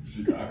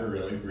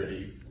really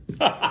pretty.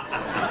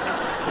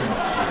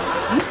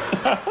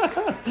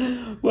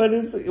 What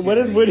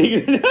is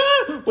Winnie gonna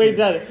do? Wait,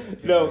 Dad.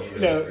 No.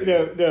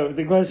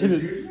 The question is,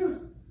 Did you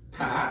just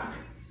pack?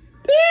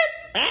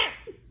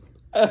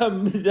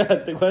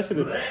 Dad, the question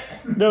is,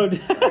 no,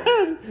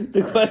 Dad,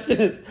 the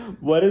question is,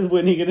 what is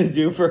Winnie gonna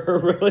do for her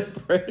really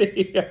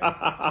pretty?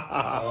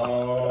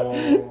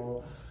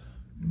 Oh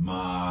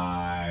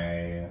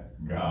my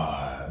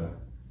god.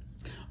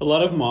 A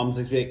lot of moms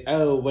like to be like,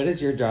 oh, what is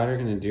your daughter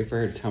gonna do for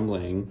her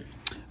tumbling?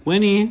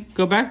 Winnie,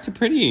 go back to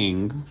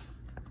prettying.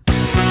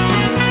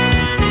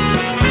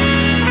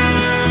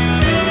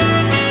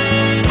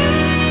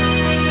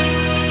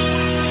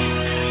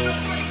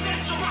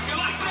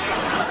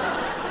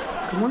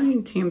 Good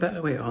morning, team.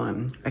 Wait, hold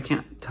on. I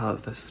can't tell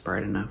if this is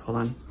bright enough. Hold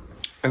on.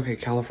 Okay,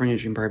 California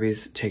Dream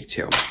Barbies, take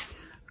 2.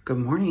 Good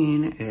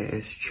morning. It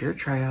is cheer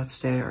tryouts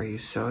day. Are you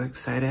so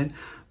excited?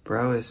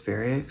 Bro is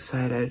very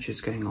excited.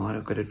 She's getting a lot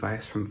of good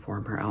advice from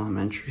former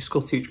elementary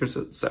school teachers.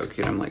 It's so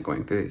cute. I'm like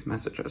going through these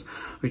messages.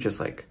 We just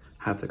like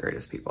have the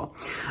greatest people.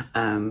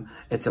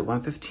 It's at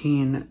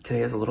 1:15.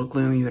 Today is a little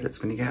gloomy, but it's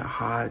gonna get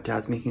hot.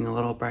 Dad's making a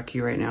little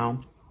brekkie right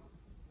now.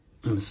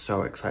 I'm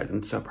so excited.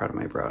 I'm so proud of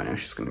my bro. I know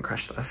she's gonna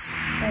crush this.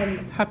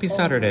 Happy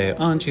Saturday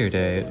on cheer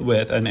day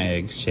with an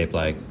egg shaped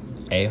like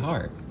a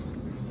heart.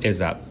 Is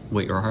that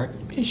what your heart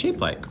is shaped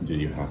like? Dude,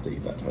 you have to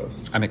eat that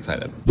toast. I'm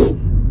excited.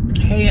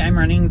 Hey, I'm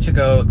running to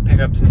go pick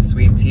up some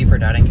sweet tea for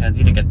Dad and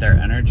Kenzie to get their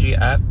energy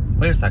up.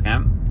 Wait a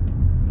second.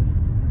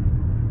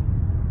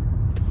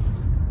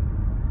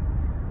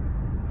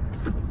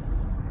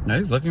 No,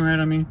 he's looking right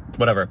at me.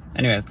 Whatever.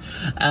 Anyways,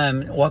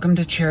 welcome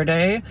to cheer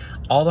day.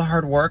 All the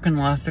hard work in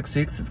the last 6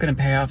 weeks is gonna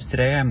pay off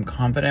today. I'm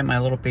confident my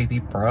little baby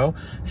bro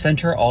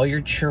sent her all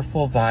your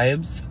cheerful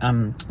vibes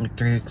like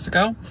 3 weeks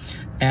ago.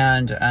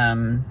 And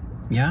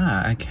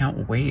yeah, I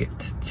can't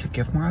wait to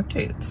give more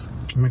updates.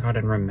 Oh my god,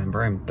 and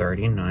remember, I'm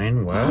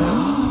 39.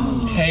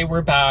 What? Hey,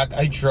 we're back.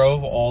 I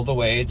drove all the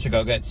way to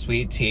go get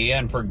sweet tea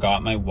and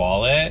forgot my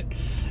wallet.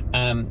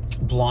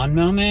 Blonde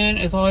moment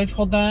is all I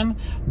told them,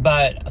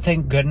 but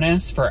thank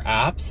goodness for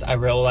apps. I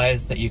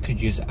realized that you could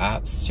use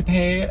apps to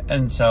pay,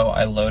 and so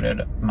I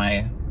loaded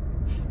my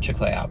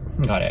Chick-fil-A app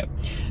and got it.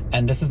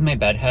 And this is my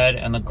bed head,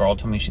 and the girl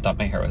told me she thought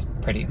my hair was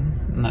pretty,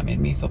 and that made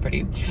me feel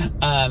pretty.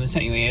 So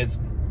anyways,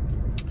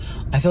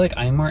 I feel like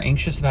I'm more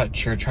anxious about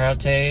cheer tryout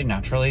day,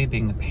 naturally,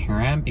 being the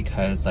parent,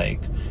 because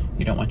like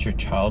you don't want your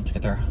child to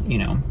get their, you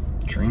know,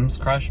 dreams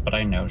crushed, but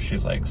I know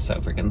she's like so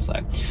freaking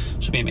slay.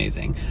 She'll be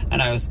amazing.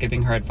 And I was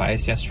giving her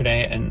advice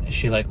yesterday, and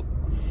she like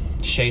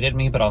shaded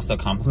me but also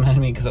complimented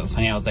me, because it was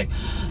funny. I was like,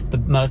 the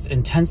most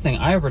intense thing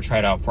I ever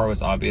tried out for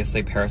was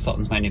obviously Paris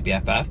Hilton's My New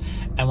BFF,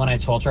 and when I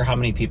told her how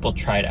many people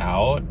tried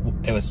out,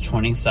 it was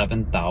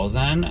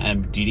 27,000,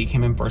 and Dee Dee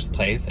came in first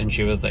place, and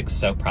she was like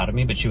so proud of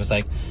me, but she was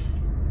like,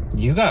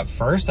 you got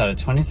first out of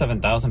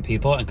 27,000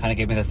 people, and kind of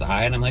gave me this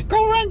eye, and I'm like,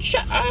 girl, run,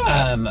 shut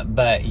up.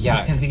 But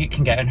yeah, Kenzie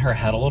can get in her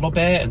head a little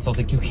bit, and so I was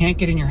like, you can't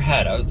get in your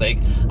head. I was like,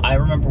 I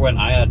remember when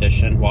I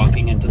auditioned,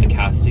 walking into the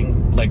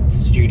casting like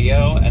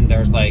studio, and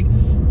there's like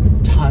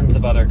tons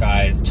of other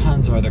guys,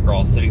 tons of other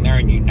girls sitting there,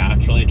 and you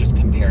naturally just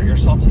compare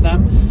yourself to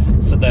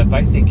them. So the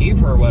advice they gave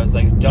her was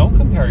like, don't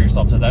compare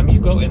yourself to them. You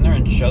go in there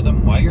and show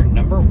them why you're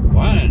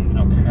 #1,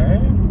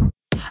 okay?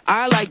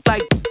 I like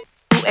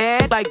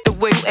add, like the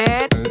way you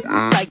add,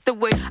 like the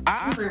way.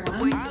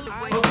 Everyone,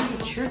 welcome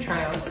to cheer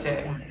tryouts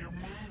day.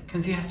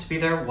 Kenzie has to be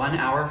there 1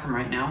 hour from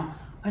right now.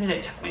 Why did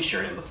I tuck my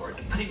shirt in before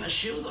putting my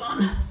shoes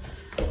on?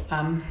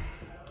 I'm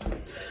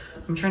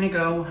trying to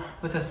go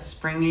with a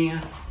springy,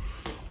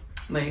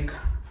 like,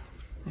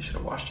 I should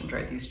have washed and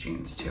dried these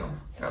jeans too.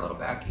 They're a little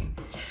baggy.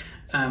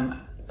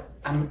 I'm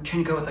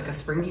trying to go with like a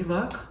springy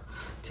look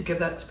to give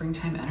that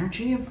springtime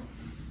energy.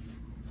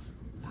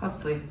 Pause,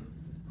 please.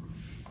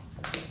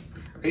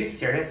 Are you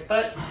serious,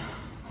 but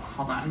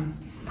hold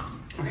on.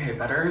 Okay,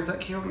 better, is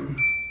that cute?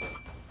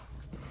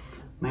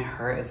 My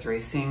heart is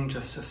racing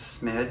just a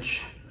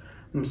smidge.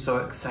 I'm so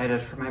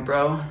excited for my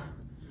bro.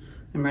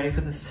 I'm ready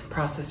for this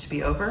process to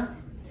be over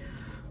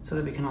so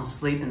that we can all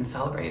sleep and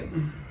celebrate.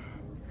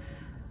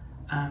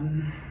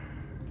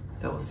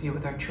 So we'll see you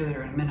with our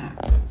cheerleader in a minute.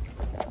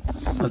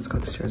 Let's go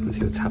upstairs and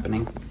see what's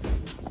happening.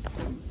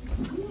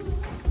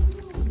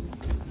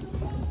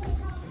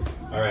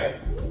 All right,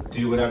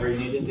 do whatever you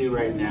need to do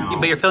right now.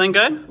 But you're feeling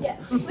good?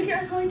 Yes. Look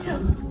at our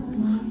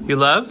ponytail. You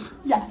love?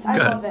 Yes, I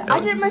Good. love it. I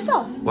did it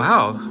myself.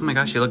 Wow, oh my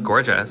gosh, you look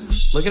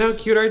gorgeous. Look at how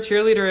cute our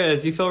cheerleader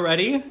is. You feel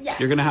ready? Yes.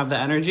 You're gonna have the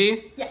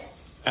energy?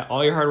 Yes.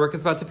 All your hard work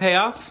is about to pay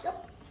off?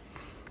 Yep.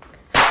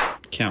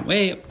 Can't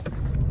wait.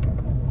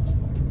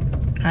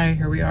 Hi,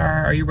 here we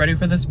are. Are you ready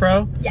for this,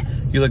 bro?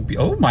 Yes. You look,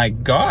 oh my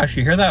gosh,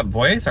 you hear that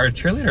voice? Our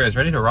cheerleader is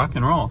ready to rock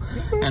and roll.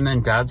 And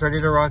then dad's ready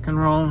to rock and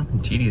roll.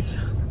 And Tidi's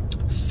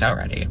so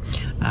ready.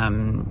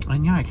 And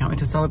yeah, I can't wait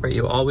to celebrate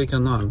you all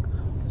weekend long.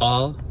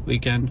 All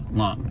weekend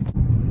long.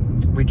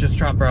 We just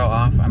dropped bro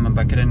off. I'm a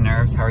bucket of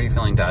nerves. How are you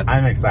feeling, Dad?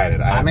 I'm excited.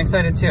 I'm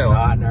excited too.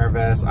 Not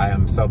nervous. I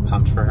am so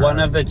pumped for her. One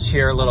of the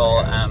cheer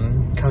little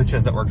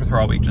coaches that worked with her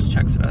all week just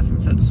texted us and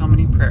said so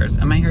many prayers.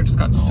 And my hair just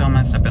got so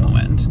messed up in the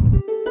wind.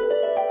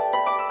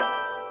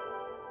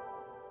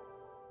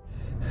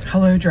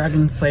 Hello,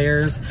 Dragon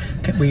Slayers.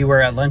 We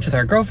were at lunch with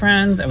our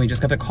girlfriends and we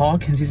just got the call.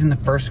 Kenzie's in the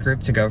first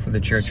group to go for the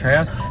cheer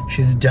tryout.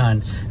 She's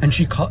done. And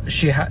she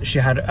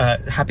had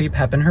a happy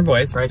pep in her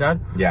voice, right, Dad?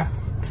 Yeah.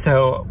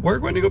 So we're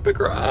going to go pick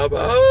her up.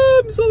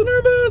 Oh, I'm so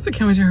nervous. I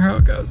can't wait to hear how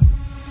it goes.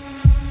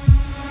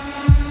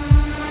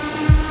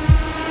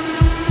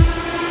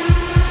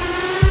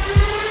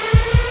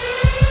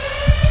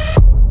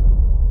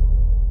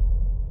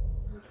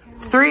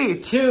 Three,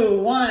 two,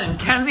 one.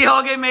 Kenzie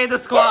Holgate made the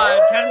squad.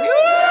 Kenzie.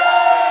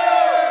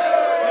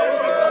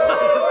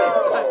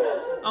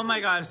 Oh my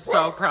gosh,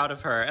 so proud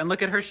of her. And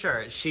look at her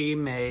shirt. She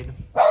made.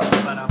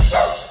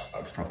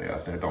 That's probably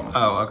out there. Don't.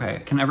 Oh,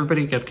 okay. Can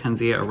everybody give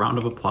Kenzie a round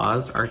of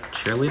applause? Our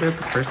cheerleader,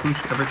 the first thing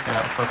she ever tried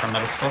out for from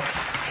middle school.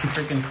 She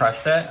freaking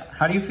crushed it.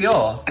 How do you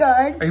feel?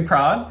 Good. Are you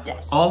proud?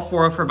 Yes. All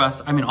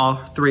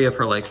three of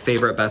her like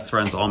favorite best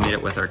friends all made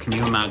it with her. Can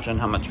you imagine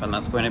how much fun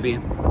that's going to be?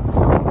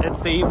 It's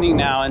the evening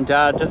now and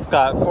Dad just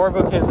got 4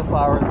 bouquets of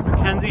flowers for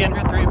Kenzie and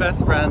her 3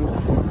 best friends.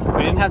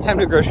 We didn't have time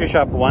to grocery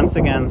shop once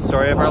again,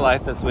 story of our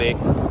life this week.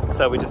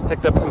 So we just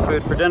picked up some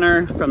food for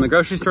dinner from the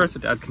grocery store so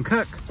Dad can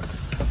cook.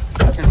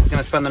 Kenzie's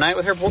gonna spend the night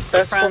with her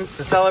best friends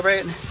to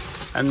celebrate.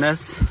 And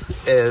this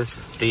is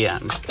the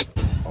end.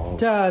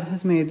 Dad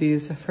has made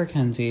these for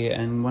Kenzie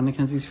and one of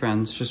Kenzie's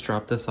friends just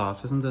dropped this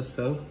off. Isn't this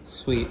so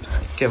sweet?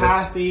 Give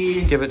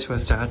it to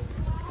us, Dad.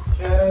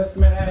 Kiss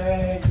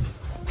me.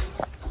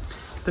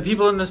 The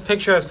people in this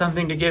picture have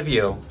something to give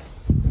you.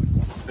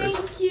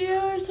 Thank you.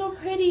 You're so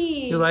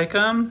pretty. You like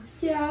them?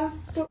 Yeah.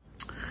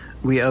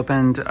 We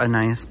opened a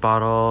nice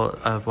bottle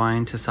of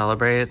wine to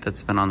celebrate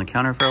that's been on the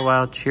counter for a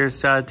while.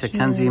 Cheers, Dad, to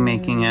Kenzie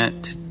making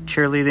it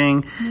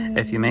cheerleading.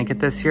 If you make it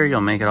this year,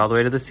 you'll make it all the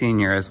way to the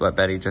senior, is what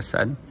Betty just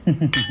said.